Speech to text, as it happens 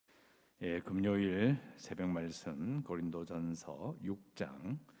예, 금요일 새벽 말씀 고린도전서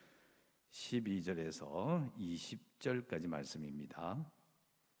 6장 12절에서 20절까지 말씀입니다.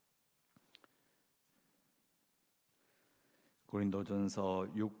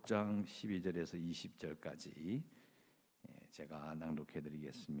 고린도전서 6장 12절에서 20절까지 제가 낭독해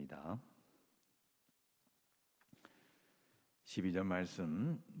드리겠습니다. 12절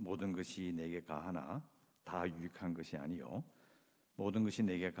말씀, 모든 것이 내게 가하나 다 유익한 것이 아니요 모든 것이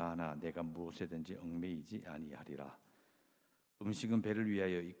내게 가하나 내가 무엇에든지 얽매이지 아니하리라. 음식은 배를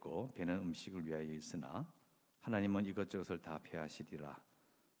위하여 있고 배는 음식을 위하여 있으나 하나님은 이것저것을 다 폐하시리라.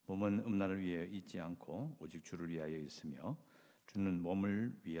 몸은 음란을 위하여 있지 않고 오직 주를 위하여 있으며 주는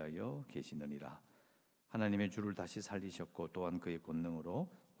몸을 위하여 계시느니라. 하나님의 주를 다시 살리셨고 또한 그의 권능으로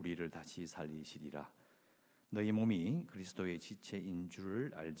우리를 다시 살리시리라. 너희 몸이 그리스도의 지체인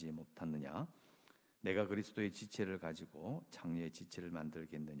줄을 알지 못하느냐? 내가 그리스도의 지체를 가지고 장녀의 지체를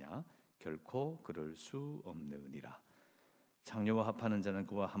만들겠느냐? 결코 그럴 수 없느니라. 장녀와 합하는 자는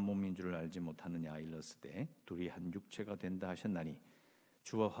그와 한 몸인 줄을 알지 못하느냐? 일렀으되 둘이 한 육체가 된다 하셨나니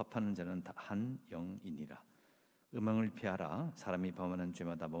주와 합하는 자는 다 한 영이니라. 음행을 피하라. 사람이 범하는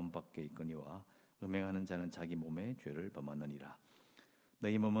죄마다 몸 밖에 있거니와 음행하는 자는 자기 몸에 죄를 범하느니라.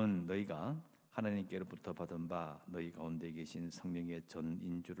 너희 몸은 너희가 하나님께로부터 받은 바 너희 가운데 계신 성령의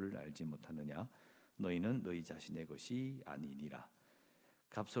전인 줄을 알지 못하느냐? 너희는 너희 자신의 것이 아니니라.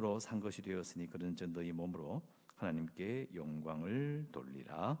 값으로 산 것이 되었으니 그런즉 너희 몸으로 하나님께 영광을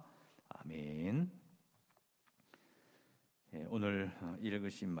돌리라. 아멘. 오늘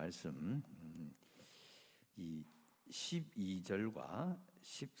읽으신 말씀 이 12절과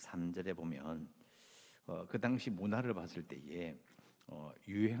 13절에 보면 그 당시 문화를 봤을 때에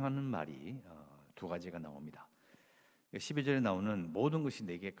유행하는 말이 두 가지가 나옵니다. 12절에 나오는 모든 것이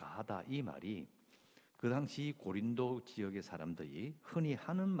내게 가하다, 이 말이 그 당시 고린도 지역의 사람들이 흔히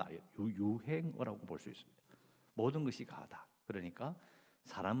하는 말, 유행어라고 볼 수 있습니다. 모든 것이 가하다. 그러니까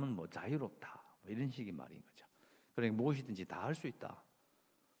사람은 자유롭다, 이런 식의 말인 거죠. 그러니까 무엇이든지 다 할 수 있다.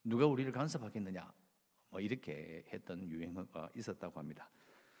 누가 우리를 간섭하겠느냐? 이렇게 했던 유행어가 있었다고 합니다.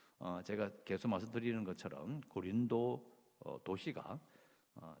 제가 계속 말씀드리는 것처럼 고린도 도시가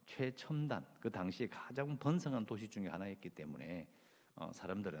최첨단, 그 당시에 가장 번성한 도시 중에 하나였기 때문에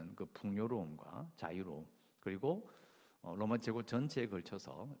사람들은 그 풍요로움과 자유로움, 그리고 로마 제국 전체에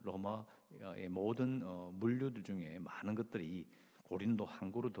걸쳐서 로마의 모든 물류들 중에 많은 것들이 고린도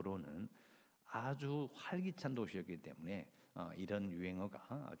항구로 들어오는 아주 활기찬 도시였기 때문에 이런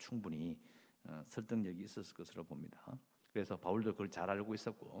유행어가 충분히 설득력이 있었을 것으로 봅니다. 그래서 바울도 그걸 잘 알고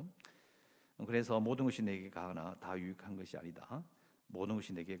있었고, 그래서 모든 것이 내게 가하나 다 유익한 것이 아니다. 모든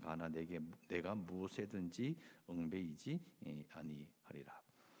것이 내게 가하나 내가 무엇에든지 얽매이지 아니하리라.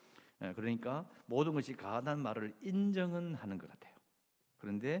 그러니까 모든 것이 가하다는 말을 인정은 하는 것 같아요.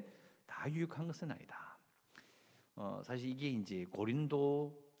 그런데 다 유익한 것은 아니다. 사실 이게 이제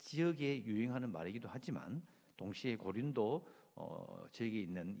고린도 지역에 유행하는 말이기도 하지만 동시에 고린도 지역에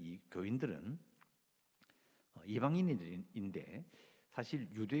있는 이 교인들은 이방인인데 사실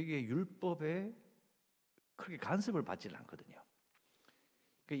유대교의 율법에 크게 간섭을 받지는 않거든요.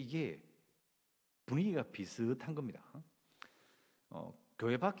 그러니까 이게 분위기가 비슷한 겁니다.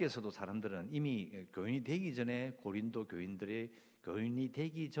 교회 밖에서도 사람들은 이미 교인이 되기 전에 고린도 교인들의 교인이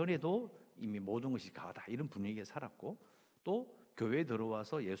되기 전에도 이미 모든 것이 가하다, 이런 분위기에 살았고, 또 교회에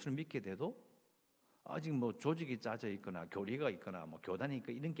들어와서 예수를 믿게 돼도 아직 조직이 짜져 있거나 교리가 있거나 교단이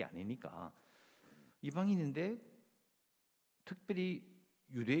있거나 이런 게 아니니까 이방인인데 특별히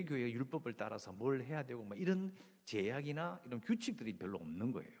유대교의 율법을 따라서 뭘 해야 되고 이런 제약이나 이런 규칙들이 별로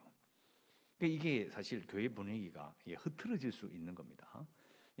없는 거예요. 그러니까 이게 사실 교회 분위기가 흐트러질 수 있는 겁니다.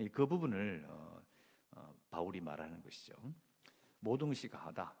 그 부분을 바울이 말하는 것이죠. 모든 것이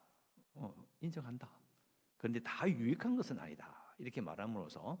가하다, 인정한다. 그런데 다 유익한 것은 아니다, 이렇게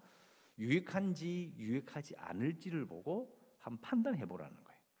말함으로써 유익한지 유익하지 않을지를 보고 한번 판단해 보라는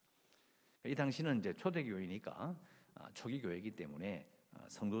거예요. 이 당시는 이제 초대교회니까 초기 교회이기 때문에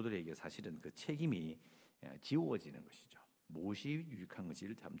성도들에게 사실은 그 책임이 지워지는 것이죠. 무엇이 유익한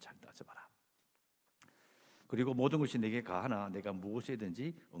것인지를 잘 따져봐라. 그리고 모든 것이 내게 가하나 내가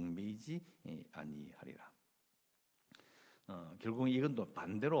무엇에든지 얽매이지 아니하리라. 결국 이건 또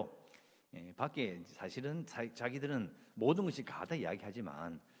반대로 밖에 사실은 자기들은 모든 것이 가하다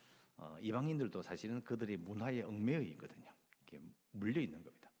이야기하지만 이방인들도 사실은 그들의 문화에 얽매여 있거든요. 이렇게 물려 있는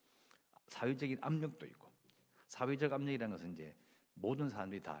겁니다. 사회적인 압력도 있고, 사회적 압력이라는 것은 이제 모든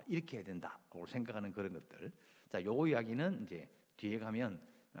사람들이 다 이렇게 해야 된다고 생각하는 그런 것들. 자, 요 이야기는 이제 뒤에 가면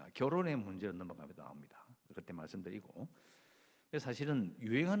결혼의 문제로 넘어가면 나옵니다. 그때 말씀드리고, 사실은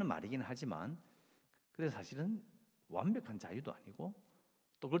유행하는 말이긴 하지만, 그래서 사실은 완벽한 자유도 아니고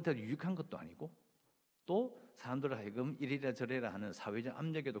또 그렇다고 유익한 것도 아니고, 또 사람들 하여금 이래라 저래라 하는 사회적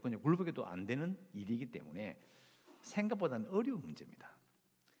압력에도 그냥 굴복해도 안 되는 일이기 때문에 생각보다는 어려운 문제입니다.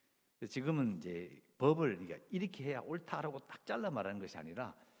 지금은 이제 법을 이렇게 해야 옳다라고 딱 잘라 말하는 것이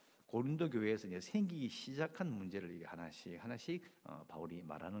아니라 고린도 교회에서 이제 생기기 시작한 문제를 이게 하나씩 바울이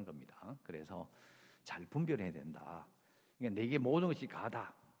말하는 겁니다. 그래서 잘 분별해야 된다. 그러니까 내게 모든 것이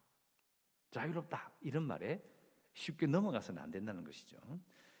가다, 자유롭다 이런 말에 쉽게 넘어가서는 안 된다는 것이죠.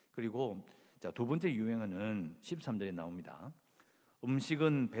 그리고 두 번째 유행어는 13절에 나옵니다.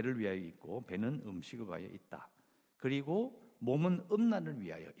 음식은 배를 위하여 있고 배는 음식을 위하여 있다. 그리고 몸은 음란을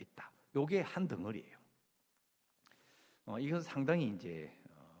위하여 있다. 요게 한 덩어리예요. 이건 상당히 이제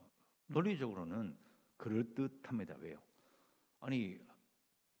논리적으로는 그럴듯합니다. 왜요? 아니,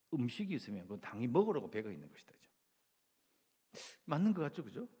 음식이 있으면 그건 당연히 먹으라고 배가 있는 것이다. 맞는 것 같죠,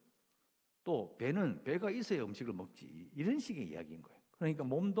 그죠? 또 배는 배가 있어야 음식을 먹지, 이런 식의 이야기인 거예요. 그러니까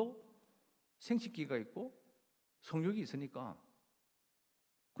몸도 생식기가 있고 성욕이 있으니까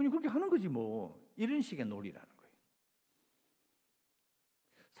그냥 그렇게 하는 거지 뭐, 이런 식의 논리라는 거예요.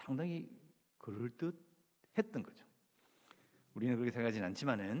 상당히 그럴듯했던 거죠. 우리는 그렇게 생각하지는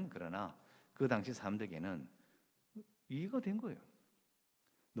않지만은, 그러나 그 당시 사람들에게는 이해가 된 거예요.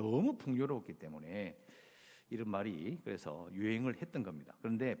 너무 풍요로웠기 때문에 이런 말이 그래서 유행을 했던 겁니다.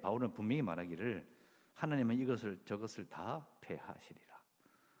 그런데 바울은 분명히 말하기를 하나님은 이것을 저것을 다 폐하시리라.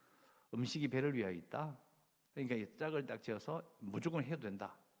 음식이 배를 위하여 있다. 그러니까 짝을 딱 지어서 무조건 해도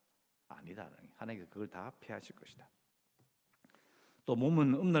된다. 아니다. 하나님께서 그걸 다 폐하실 것이다. 또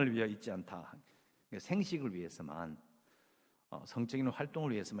몸은 음란을 위하여 있지 않다. 생식을 위해서만, 성적인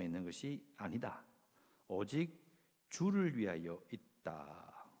활동을 위해서만 있는 것이 아니다. 오직 주를 위하여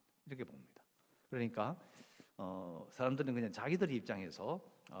있다. 이렇게 봅니다. 그러니까 사람들은 그냥 자기들 입장에서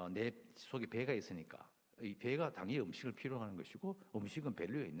내 속에 배가 있으니까 이 배가 당연히 음식을 필요로 하는 것이고 음식은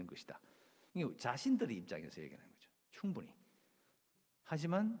배를 위해 있는 것이다. 자신들의 입장에서 얘기하는 거죠. 충분히.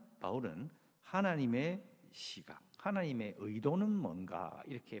 하지만 바울은 하나님의 시각, 하나님의 의도는 뭔가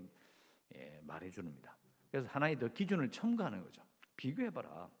이렇게 말해줍니다. 그래서 하나의 더 기준을 첨가하는 거죠.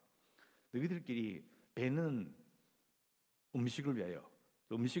 비교해봐라. 너희들끼리 배는 음식을 위하여,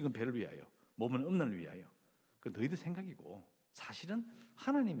 음식은 배를 위하여, 몸은 음란을 위하여. 그 너희들 생각이고 사실은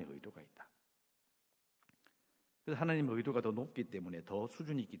하나님의 의도가 있다. 그래서 하나님의 의도가 더 높기 때문에, 더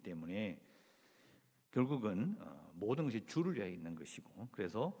수준이 있기 때문에 결국은 모든 것이 주를 위하여 있는 것이고,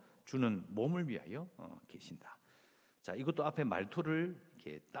 그래서 주는 몸을 위하여 계신다. 자, 이것도 앞에 말투를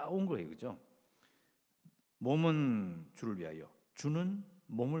이렇게 따온 거예요, 그죠? 몸은 주를 위하여, 주는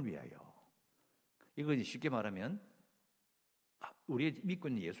몸을 위하여. 이거 이제 쉽게 말하면 우리의 믿고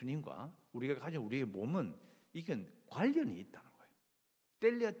있는 예수님과 우리가 가진 우리의 몸은 이건 관련이 있다는 거예요.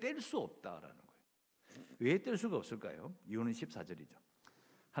 뗄래야 뗄 수 없다라는 거예요. 왜 뗄 수가 없을까요? 이유는 14절이죠.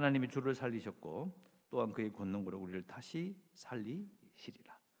 하나님이 주를 살리셨고 또한 그의 권능으로 우리를 다시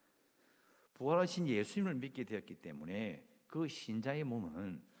살리시리라. 부활하신 예수님을 믿게 되었기 때문에 그 신자의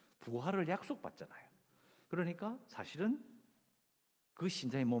몸은 부활을 약속받잖아요. 그러니까 사실은 그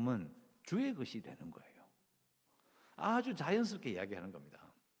신자의 몸은 주의 것이 되는 거예요. 아주 자연스럽게 이야기하는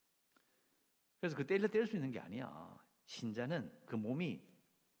겁니다. 그래서 그 뗄 수 있는 게 아니야. 신자는 그 몸이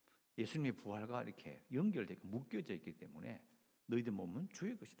예수님의 부활과 이렇게 연결되고 묶여져 있기 때문에 너희들 몸은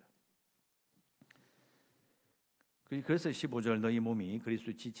주의 것이다. 그래서 15절, 너희 몸이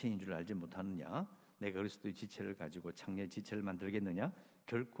그리스도의 지체인 줄 알지 못하느냐? 내가 그리스도의 지체를 가지고 창녀의 지체를 만들겠느냐?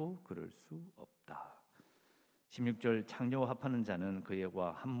 결코 그럴 수 없다. 16절, 창녀와 합하는 자는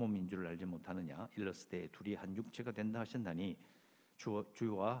그애와 한 몸인 줄 알지 못하느냐? 일러스되 둘이 한 육체가 된다 하신다니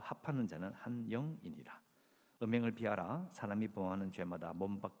주와 합하는 자는 한 영이니라. 음행을 피하라. 사람이 범하는 죄마다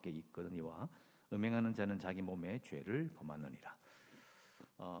몸 밖에 있거니와 음행하는 자는 자기 몸에 죄를 범하느니라.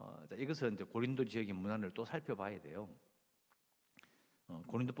 이것은 이제 고린도 지역의 문화를 또 살펴봐야 돼요.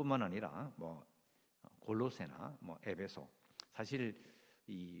 고린도뿐만 아니라 골로새나 에베소, 사실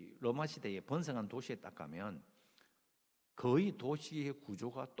이 로마 시대의 번성한 도시에 딱 가면 거의 도시의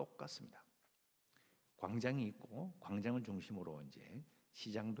구조가 똑같습니다. 광장이 있고 광장을 중심으로 이제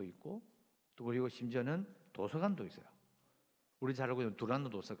시장도 있고 또 그리고 심지어는 도서관도 있어요. 우리 잘 알고 있는 두란노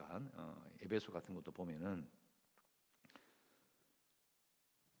도서관, 에베소 같은 것도 보면은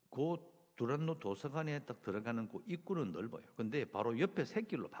그 두란노 도서관에 딱 들어가는 그 입구는 넓어요. 근데 바로 옆에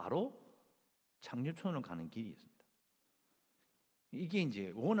샛길로 바로 창녀촌으로 가는 길이 있습니다. 이게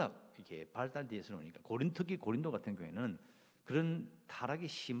이제 워낙 이게 발달되어 있으니까 특히 고린도 같은 경우에는 그런 타락이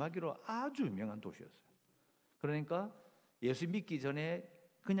심하기로 아주 유명한 도시였어요. 그러니까 예수 믿기 전에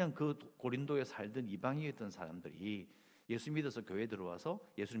그냥 그 고린도에 살던 이방인이었던 사람들이 예수 믿어서 교회에 들어와서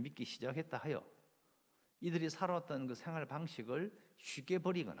예수를 믿기 시작했다 하여 이들이 살아왔던 그 생활 방식을 쉽게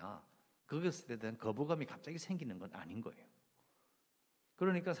버리거나 그것에 대한 거부감이 갑자기 생기는 건 아닌 거예요.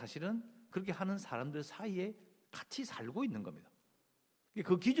 그러니까 사실은 그렇게 하는 사람들 사이에 같이 살고 있는 겁니다.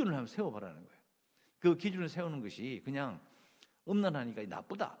 그 기준을 한번 세워보라는 거예요. 그 기준을 세우는 것이 그냥 음란하니까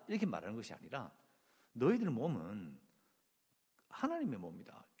나쁘다 이렇게 말하는 것이 아니라 너희들 몸은 하나님의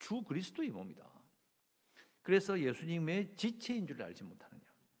몸이다. 주 그리스도의 몸이다. 그래서 예수님의 지체인 줄 알지 못하느냐.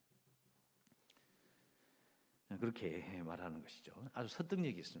 그렇게 말하는 것이죠. 아주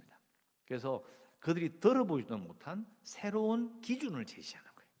설득력이 있습니다. 그래서 그들이 들어보지도 못한 새로운 기준을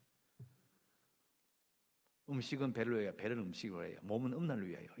제시하는 거예요. 음식은 배를 위하여, 배는 음식을 위하여, 몸은 음란을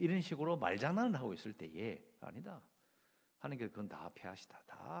위하여 이런 식으로 말장난을 하고 있을 때에 아니다. 하나님께서 그건 다 폐하시다.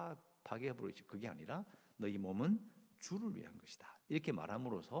 다 파괴해버리지. 그게 아니라 너희 몸은 주를 위한 것이다. 이렇게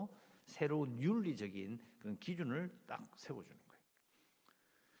말함으로써 새로운 윤리적인 그런 기준을 딱 세워주는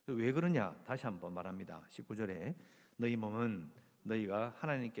거예요. 왜 그러냐? 다시 한번 말합니다. 19절에 너희 몸은 너희가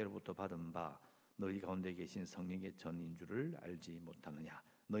하나님께로부터 받은 바 너희 가운데 계신 성령의 전인 줄을 알지 못하느냐.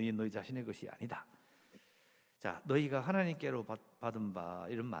 너희 자신의 것이 아니다. 자, 너희가 하나님께로 받은 바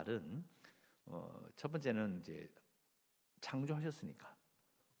이런 말은 첫 번째는 이제 창조하셨으니까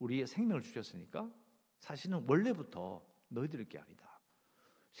우리의 생명을 주셨으니까 사실은 원래부터 너희들의 게 아니다.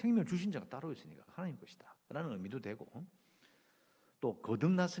 생명을 주신 자가 따로 있으니까 하나님 것이다 라는 의미도 되고 또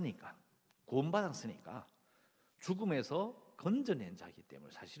거듭났으니까 구원받았으니까 죽음에서 건져낸 자이기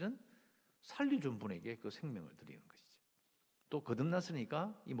때문에 사실은 살려준 분에게 그 생명을 드리는 것이죠. 또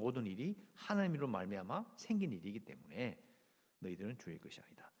거듭났으니까 이 모든 일이 하나님으로 말미암아 생긴 일이기 때문에 너희들은 주의 것이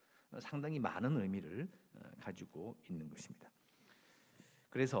아니다. 상당히 많은 의미를 가지고 있는 것입니다.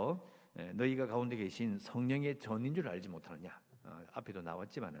 그래서 너희가 가운데 계신 성령의 전인 줄 알지 못하느냐. 앞에도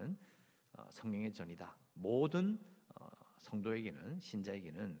나왔지만은 성령의 전이다. 모든 성도에게는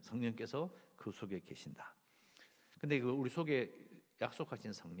신자에게는 성령께서 그 속에 계신다. 근데 그 우리 속에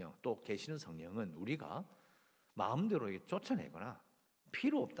약속하신 성령 또 계시는 성령은 우리가 마음대로 쫓아내거나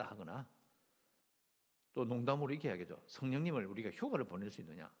필요 없다 하거나 또 농담으로 이렇게 하겠죠. 성령님을 우리가 휴가를 보낼 수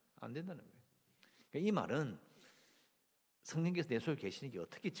있느냐? 안 된다는 거예요. 그러니까 이 말은 성령께서 내 속에 계시는 게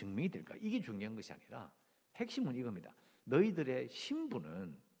어떻게 증명이 될까? 이게 중요한 것이 아니라 핵심은 이겁니다. 너희들의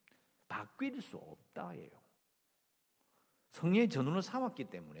신분은 바뀔 수 없다예요. 성령의 전운을 삼았기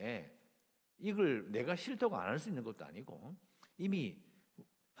때문에 이걸 내가 싫다고 안 할 수 있는 것도 아니고 이미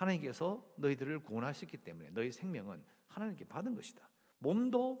하나님께서 너희들을 구원하셨기 때문에 너희 생명은 하나님께 받은 것이다.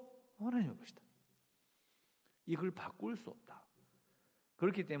 몸도 하나님의 것이다. 이걸 바꿀 수 없다.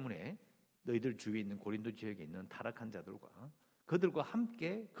 그렇기 때문에 너희들 주위에 있는 고린도 지역에 있는 타락한 자들과 그들과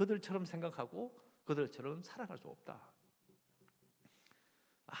함께 그들처럼 생각하고 그들처럼 살아갈 수 없다.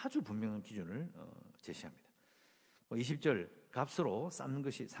 아주 분명한 기준을 제시합니다. 20절 값으로 산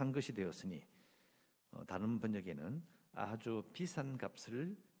것이 되었으니 다른 번역에는 아주 비싼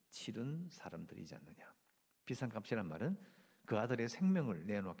값을 치른 사람들이지 않느냐. 비싼 값이란 말은 그 아들의 생명을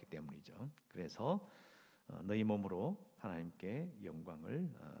내놓았기 때문이죠. 그래서 너희 몸으로 하나님께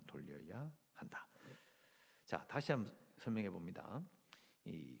영광을 돌려야 한다. 자, 다시 한번 설명해 봅니다.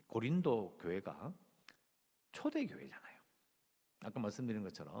 이 고린도 교회가 초대 교회잖아요. 아까 말씀드린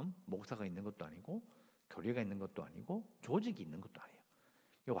것처럼 목사가 있는 것도 아니고 교리가 있는 것도 아니고 조직이 있는 것도 아니에요.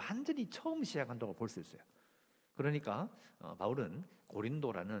 완전히 처음 시작한다고 볼 수 있어요. 그러니까 바울은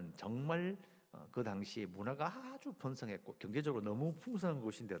고린도라는 정말 그 당시에 문화가 아주 번성했고 경제적으로 너무 풍성한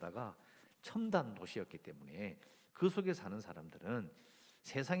곳인데다가 첨단 도시였기 때문에 그 속에 사는 사람들은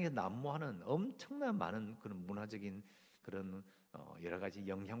세상에 난무하는 엄청난 많은 그런 문화적인 그런 여러 가지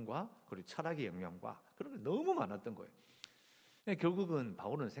영향과 그리고 철학의 영향과 그런 게 너무 많았던 거예요. 결국은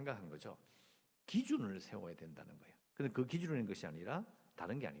바울은 생각한 거죠. 기준을 세워야 된다는 거예요. 근데 그 기준인 것이 아니라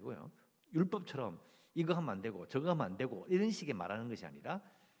다른 게 아니고요. 율법처럼 이거 하면 안 되고 저거 하면 안 되고 이런 식의 말하는 것이 아니라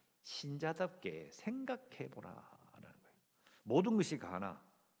신자답게 생각해 보라라는 거예요. 모든 것이 가나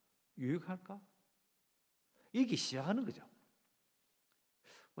유익할까? 이게 시작하는 거죠.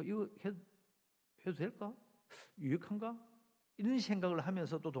 이거 해도 될까? 유익한가? 이런 생각을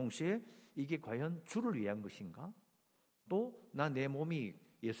하면서 또 동시에 이게 과연 주를 위한 것인가? 또 나 내 몸이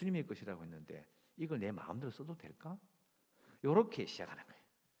예수님의 것이라고 했는데 이걸 내 마음대로 써도 될까? 이렇게 시작하는 거예요.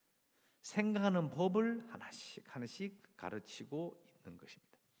 생각하는 법을 하나씩 가르치고 있는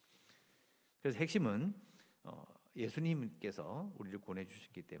것입니다. 그래서 핵심은 예수님께서 우리를 구원해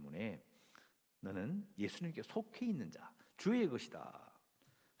주셨기 때문에 너는 예수님께 속해 있는 자, 주의 것이다,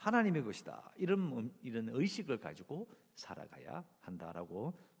 하나님의 것이다, 이런 의식을 가지고 살아가야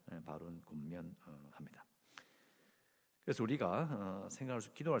한다라고 바울은 권면합니다. 그래서 우리가 생각할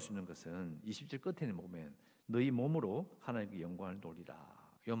수, 기도할 수 있는 것은 20절 끝에 보면 너희 몸으로 하나님께 영광을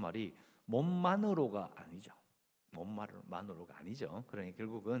돌리라. 이 말이 몸만으로가 아니죠. 몸만으로가 아니죠. 그러니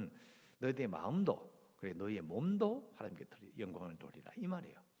결국은 너희의 마음도, 그래 너희의 몸도 하나님께 영광을 돌리라 이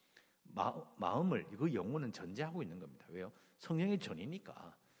말이에요. 마음을, 그 영혼은 전제하고 있는 겁니다. 왜요? 성령의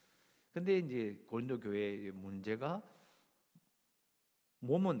전이니까. 근데 이제 고린도 교회의 문제가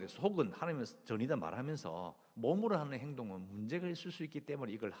몸은, 속은 하나님의 전이다 말하면서 몸으로 하는 행동은 문제가 있을 수 있기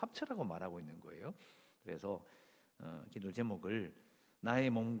때문에 이걸 합쳐라고 말하고 있는 거예요. 그래서 기도 제목을 나의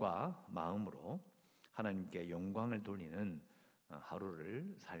몸과 마음으로 하나님께 영광을 돌리는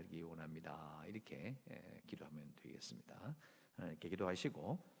하루를 살기 원합니다. 이렇게 기도하면 되겠습니다. 이렇게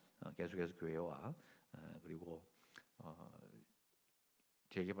기도하시고 계속해서 교회와 그리고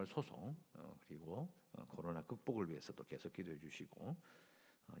재개발 소송 그리고 코로나 극복을 위해서도 계속 기도해 주시고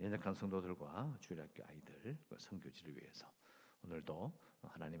연약한 성도들과 주일학교 아이들 선교지를 위해서 오늘도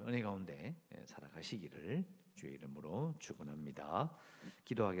하나님의 은혜 가운데 살아가시기를 주의 이름으로 축원합니다.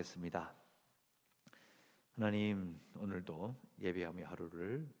 기도하겠습니다. 하나님, 오늘도 예배하며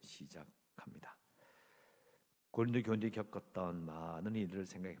하루를 시작합니다. 고린도 교인들이 겪었던 많은 일들을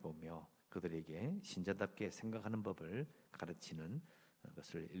생각해 보며 그들에게 신자답게 생각하는 법을 가르치는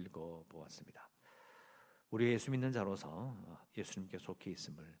것을 읽어보았습니다. 우리 예수 믿는 자로서 예수님께 속해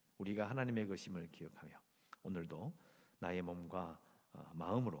있음을, 우리가 하나님의 것임을 기억하며 오늘도 나의 몸과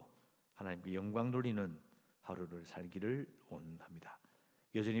마음으로 하나님께 영광 돌리는 하루를 살기를 원합니다.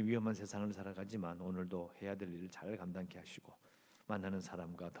 여전히 위험한 세상을 살아가지만 오늘도 해야 될 일을 잘 감당케 하시고 만나는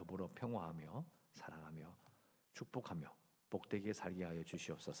사람과 더불어 평화하며 사랑하며 축복하며 복되게 살게 하여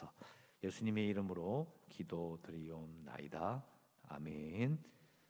주시옵소서. 예수님의 이름으로 기도드리옵나이다. 아멘.